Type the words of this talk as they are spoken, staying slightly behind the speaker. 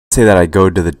Say that I go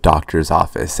to the doctor's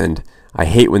office, and I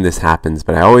hate when this happens,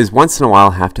 but I always once in a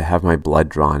while have to have my blood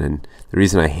drawn, and the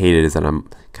reason I hate it is that I'm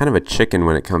kind of a chicken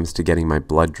when it comes to getting my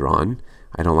blood drawn.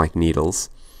 I don't like needles,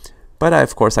 but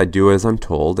of course I do as I'm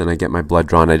told, and I get my blood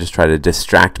drawn. I just try to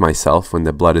distract myself when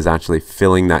the blood is actually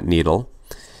filling that needle,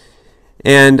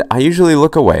 and I usually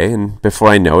look away, and before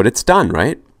I know it, it's done,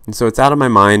 right? And so it's out of my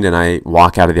mind, and I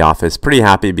walk out of the office pretty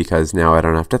happy because now I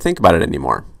don't have to think about it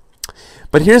anymore.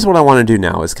 But here's what I want to do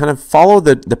now is kind of follow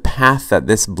the path that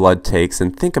this blood takes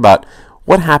and think about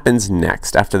what happens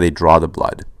next after they draw the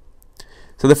blood.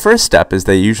 So the first step is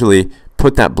they usually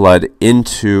put that blood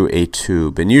into a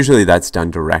tube, and usually that's done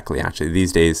directly. Actually,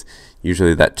 these days,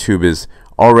 usually that tube is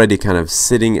already kind of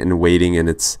sitting and waiting, and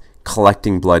it's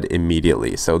collecting blood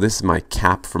immediately. So this is my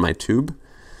cap for my tube,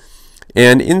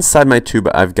 and inside my tube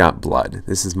I've got blood.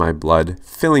 This is my blood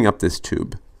filling up this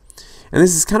tube. And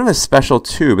this is kind of a special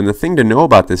tube, and the thing to know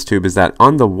about this tube is that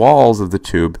on the walls of the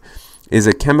tube is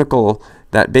a chemical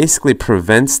that basically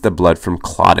prevents the blood from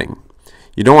clotting.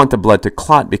 You don't want the blood to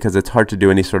clot because it's hard to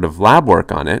do any sort of lab work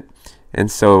on it,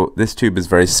 and so this tube is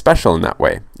very special in that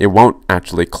way. It won't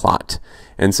actually clot.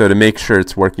 And so to make sure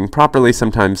it's working properly,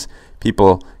 sometimes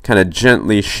people kind of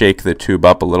gently shake the tube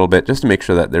up a little bit just to make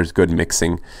sure that there's good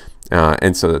mixing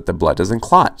and so that the blood doesn't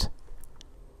clot.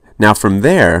 Now from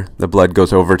there, the blood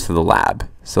goes over to the lab.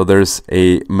 So there's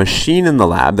a machine in the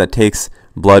lab that takes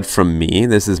blood from me,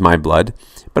 this is my blood,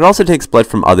 but also takes blood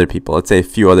from other people. Let's say a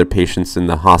few other patients in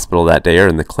the hospital that day or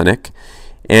in the clinic.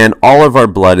 And all of our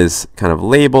blood is kind of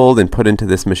labeled and put into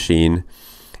this machine.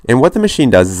 And what the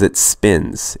machine does is it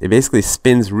spins. It basically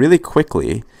spins really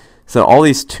quickly. So all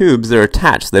these tubes, they're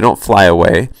attached, so they don't fly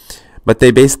away, but they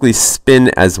basically spin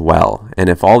as well. And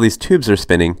if all these tubes are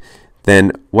spinning,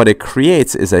 then what it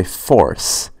creates is a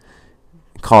force.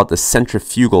 Call it the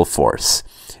centrifugal force.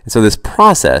 And so this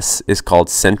process is called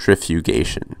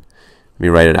centrifugation. Let me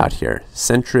write it out here.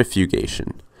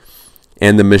 Centrifugation.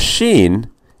 And the machine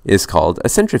is called a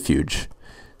centrifuge.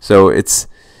 So it's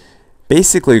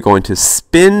basically going to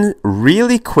spin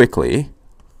really quickly,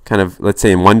 kind of, let's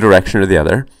say, in one direction or the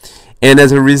other. And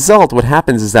as a result, what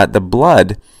happens is that the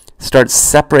blood starts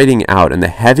separating out, and the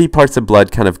heavy parts of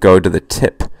blood kind of go to the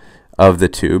tip of the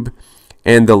tube,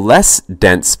 and the less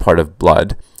dense part of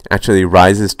blood actually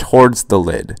rises towards the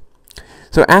lid.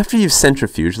 So after you've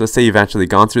centrifuged, let's say you've actually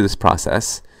gone through this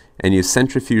process and you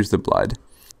centrifuge the blood,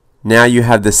 now you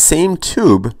have the same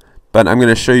tube, but I'm going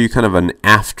to show you kind of an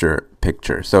after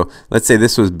picture. So let's say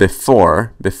this was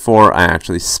before I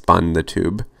actually spun the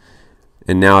tube,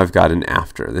 and now I've got an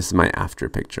after. This is my after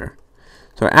picture.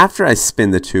 So after I spin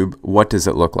the tube, what does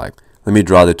it look like? Let me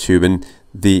draw the tube, and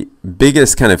the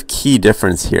biggest kind of key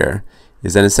difference here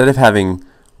is that instead of having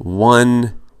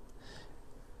one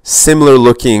similar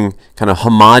looking kind of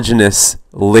homogeneous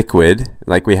liquid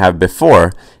like we have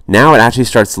before, now it actually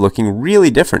starts looking really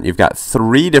different. You've got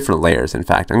 3 different layers. In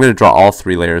fact, I'm going to draw all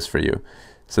 3 layers for you.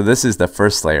 So this is the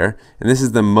first layer, and this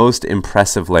is the most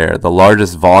impressive layer. The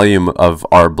largest volume of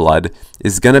our blood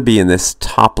is going to be in this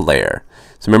top layer.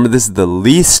 So remember, this is the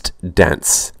least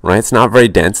dense, right? It's not very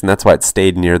dense, and that's why it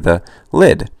stayed near the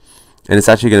lid. And it's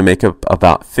actually going to make up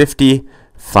about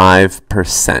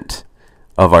 55%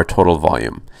 of our total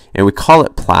volume. And we call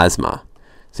it plasma.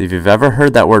 So if you've ever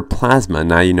heard that word plasma,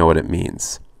 now you know what it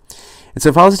means. And so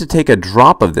if I was to take a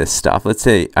drop of this stuff, let's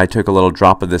say I took a little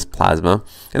drop of this plasma,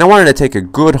 and I wanted to take a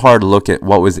good hard look at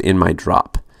what was in my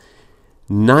drop.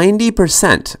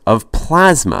 90% of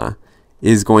plasma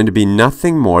is going to be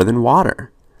nothing more than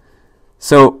water.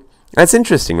 So that's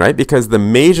interesting, right? Because the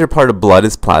major part of blood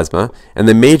is plasma, and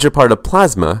the major part of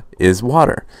plasma is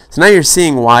water. So now you're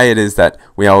seeing why it is that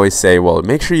we always say, well,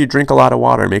 make sure you drink a lot of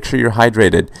water, make sure you're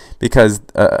hydrated, because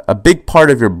a big part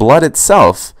of your blood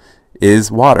itself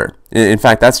is water. In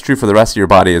fact, that's true for the rest of your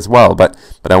body as well, but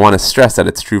I want to stress that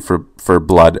it's true for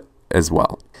blood as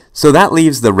well. So that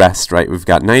leaves the rest, right? We've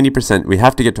got 90%, we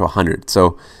have to get to 100.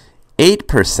 So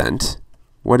 8%,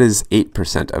 what is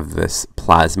 8% of this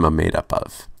plasma made up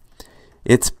of?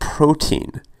 It's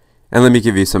protein. And let me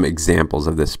give you some examples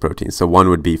of this protein. So one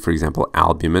would be, for example,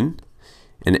 albumin.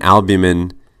 And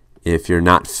albumin, if you're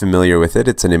not familiar with it,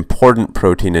 it's an important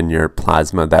protein in your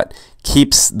plasma that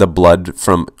keeps the blood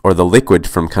from, or the liquid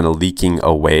from kind of leaking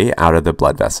away out of the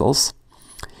blood vessels.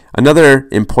 Another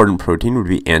important protein would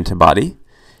be antibody.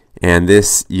 And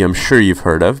this, I'm sure you've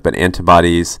heard of, but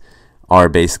antibodies are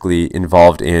basically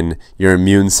involved in your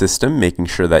immune system, making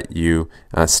sure that you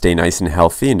stay nice and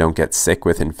healthy and don't get sick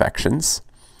with infections.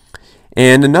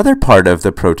 And another part of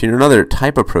the protein, or another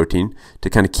type of protein to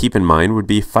kind of keep in mind, would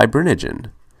be fibrinogen.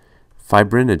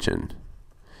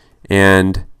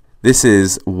 And this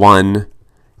is one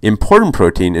important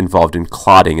protein involved in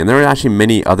clotting. And there are actually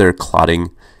many other clotting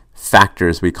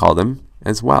factors, we call them,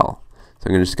 as well. So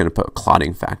I'm just going to put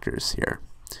clotting factors here.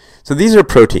 So these are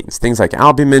proteins, things like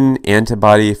albumin,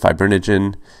 antibody,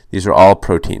 fibrinogen. These are all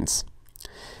proteins.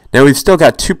 Now we've still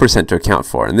got 2% to account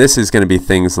for, and this is going to be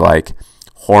things like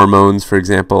hormones, for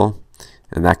example,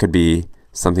 and that could be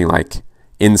something like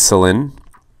insulin.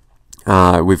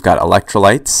 We've got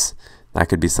electrolytes. That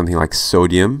could be something like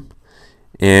sodium.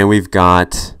 And we've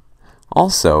got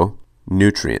also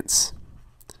nutrients.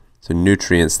 So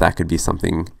nutrients, that could be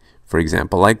something, for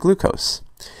example, like glucose.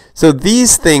 So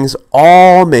these things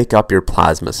all make up your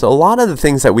plasma. So a lot of the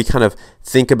things that we kind of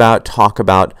think about, talk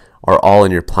about, are all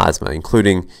in your plasma,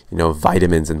 including,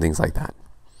 vitamins and things like that.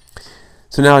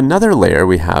 So now another layer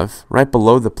we have right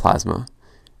below the plasma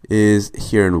is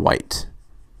here in white.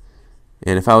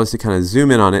 And if I was to kind of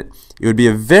zoom in on it, it would be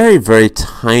a very, very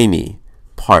tiny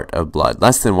part of blood,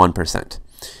 less than 1%.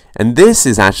 And this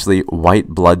is actually white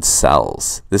blood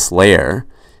cells. This layer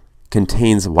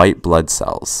contains white blood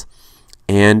cells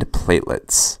and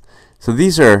platelets. So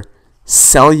these are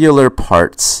cellular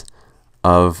parts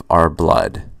of our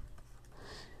blood.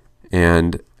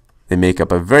 And they make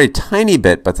up a very tiny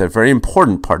bit, but they're a very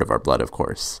important part of our blood, of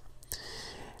course.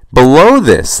 Below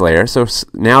this layer, so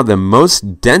now the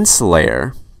most dense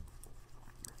layer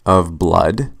of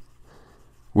blood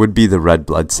would be the red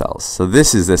blood cells. So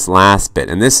this is this last bit,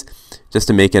 and this, just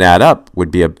to make it add up,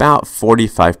 would be about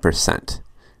 45%.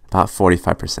 About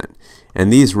 45%.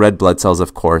 And these red blood cells,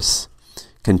 of course,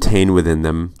 contain within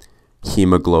them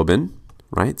hemoglobin,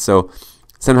 right? So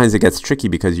sometimes it gets tricky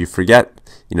because you forget,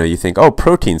 you think, oh,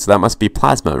 protein, so that must be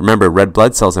plasma. Remember, red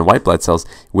blood cells and white blood cells,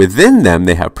 within them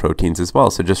they have proteins as well.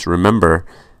 So just remember,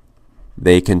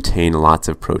 they contain lots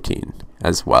of protein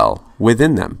as well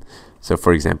within them. So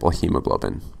for example,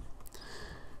 hemoglobin.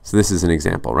 So this is an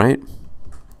example, right?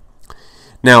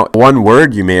 Now, one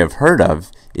word you may have heard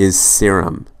of is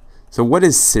serum. So what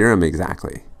is serum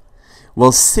exactly?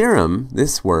 Well, serum,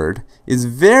 this word, is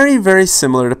very, very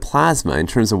similar to plasma in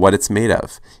terms of what it's made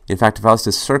of. In fact, if I was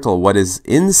to circle what is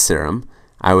in serum,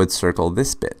 I would circle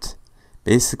this bit.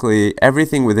 Basically,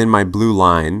 everything within my blue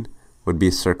line would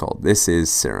be circled. This is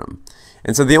serum.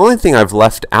 And so the only thing I've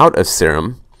left out of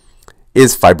serum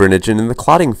is fibrinogen and the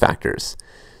clotting factors.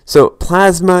 So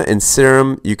plasma and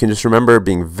serum, you can just remember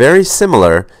being very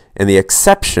similar, and the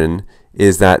exception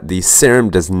is that the serum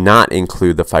does not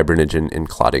include the fibrinogen and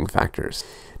clotting factors.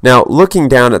 Now, looking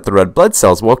down at the red blood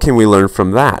cells, what can we learn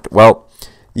from that? Well,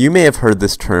 you may have heard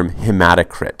this term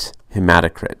hematocrit.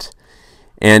 Hematocrit.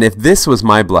 And if this was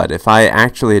my blood, if I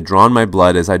actually had drawn my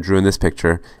blood as I drew in this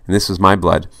picture, and this was my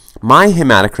blood, my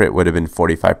hematocrit would have been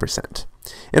 45%.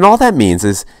 And all that means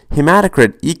is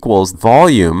hematocrit equals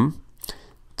volume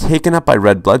taken up by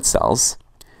red blood cells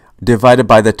divided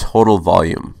by the total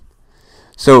volume.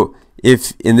 So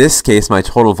if in this case my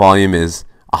total volume is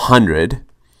 100,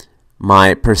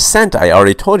 my percent I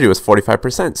already told you was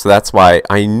 45%. So that's why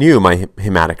I knew my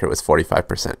hematocrit was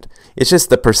 45%. It's just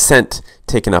the percent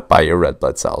taken up by your red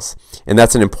blood cells. And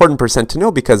that's an important percent to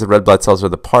know because the red blood cells are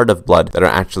the part of blood that are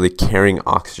actually carrying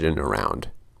oxygen around.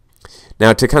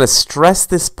 Now, to kind of stress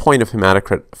this point of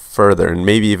hematocrit further and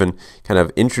maybe even kind of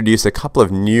introduce a couple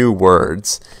of new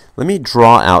words, let me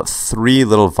draw out 3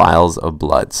 little vials of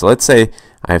blood. So let's say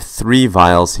I have 3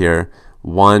 vials here,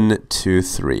 1, 2,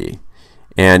 3.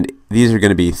 And these are going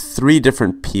to be 3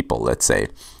 different people, let's say.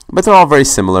 But they're all very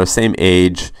similar, same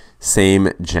age, same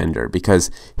gender.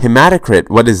 Because hematocrit,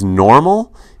 what is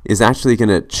normal, is actually going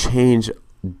to change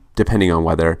depending on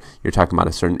whether you're talking about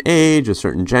a certain age, a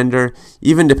certain gender,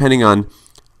 even depending on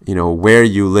where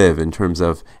you live in terms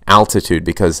of altitude.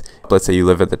 Because let's say you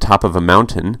live at the top of a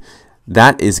mountain,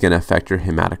 that is going to affect your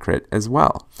hematocrit as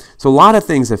well. So a lot of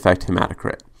things affect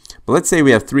hematocrit. But let's say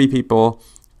we have 3 people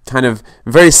kind of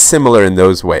very similar in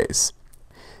those ways.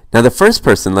 Now the first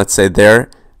person, let's say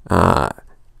I'm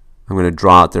going to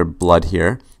draw out their blood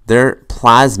here. Their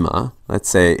plasma, let's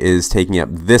say, is taking up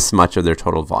this much of their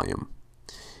total volume.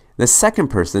 The second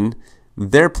person,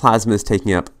 their plasma is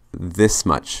taking up this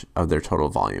much of their total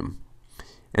volume.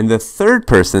 And the third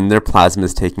person, their plasma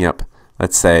is taking up,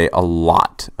 let's say, a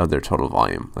lot of their total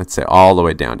volume. Let's say all the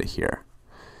way down to here.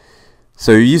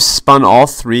 So you've spun all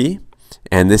 3,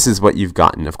 and this is what you've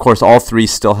gotten. Of course, all 3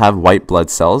 still have white blood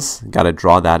cells. Got to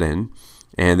draw that in.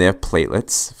 And they have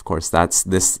platelets. Of course, that's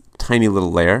this tiny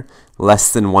little layer,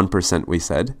 less than 1% we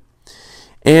said.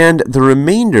 And the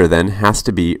remainder then has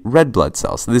to be red blood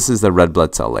cells. So this is the red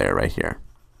blood cell layer right here.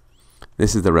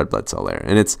 This is the red blood cell layer.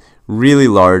 And it's really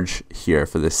large here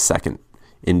for this second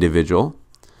individual.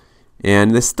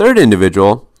 And this third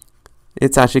individual,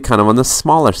 it's actually kind of on the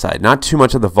smaller side. Not too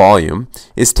much of the volume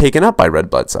is taken up by red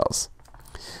blood cells.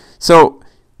 So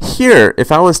here,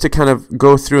 if I was to kind of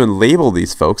go through and label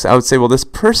these folks, I would say, well, this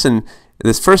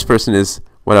first person is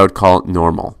what I would call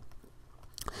normal.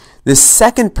 This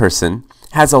second person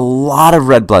has a lot of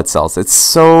red blood cells. It's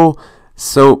so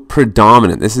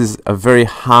predominant. This is a very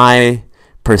high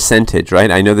percentage,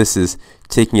 right? I know this is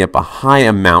taking up a high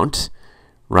amount,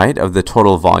 right, of the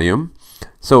total volume.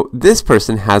 So this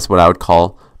person has what I would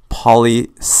call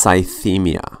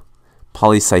polycythemia.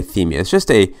 Polycythemia. It's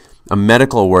just a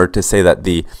medical word to say that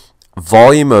the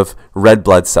volume of red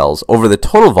blood cells over the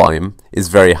total volume is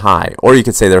very high, or you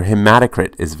could say their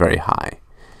hematocrit is very high.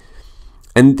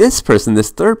 And this person, this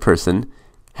third person,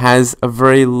 has a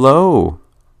very low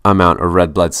amount of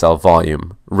red blood cell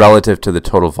volume relative to the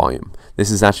total volume.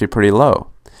 This is actually pretty low.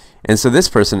 And so this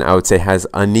person, I would say, has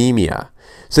anemia.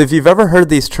 So if you've ever heard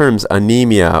these terms,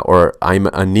 anemia, or I'm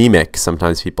anemic,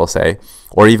 sometimes people say,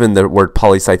 or even the word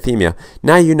polycythemia,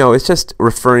 now you know it's just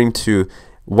referring to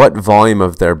what volume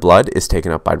of their blood is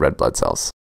taken up by red blood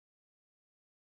cells.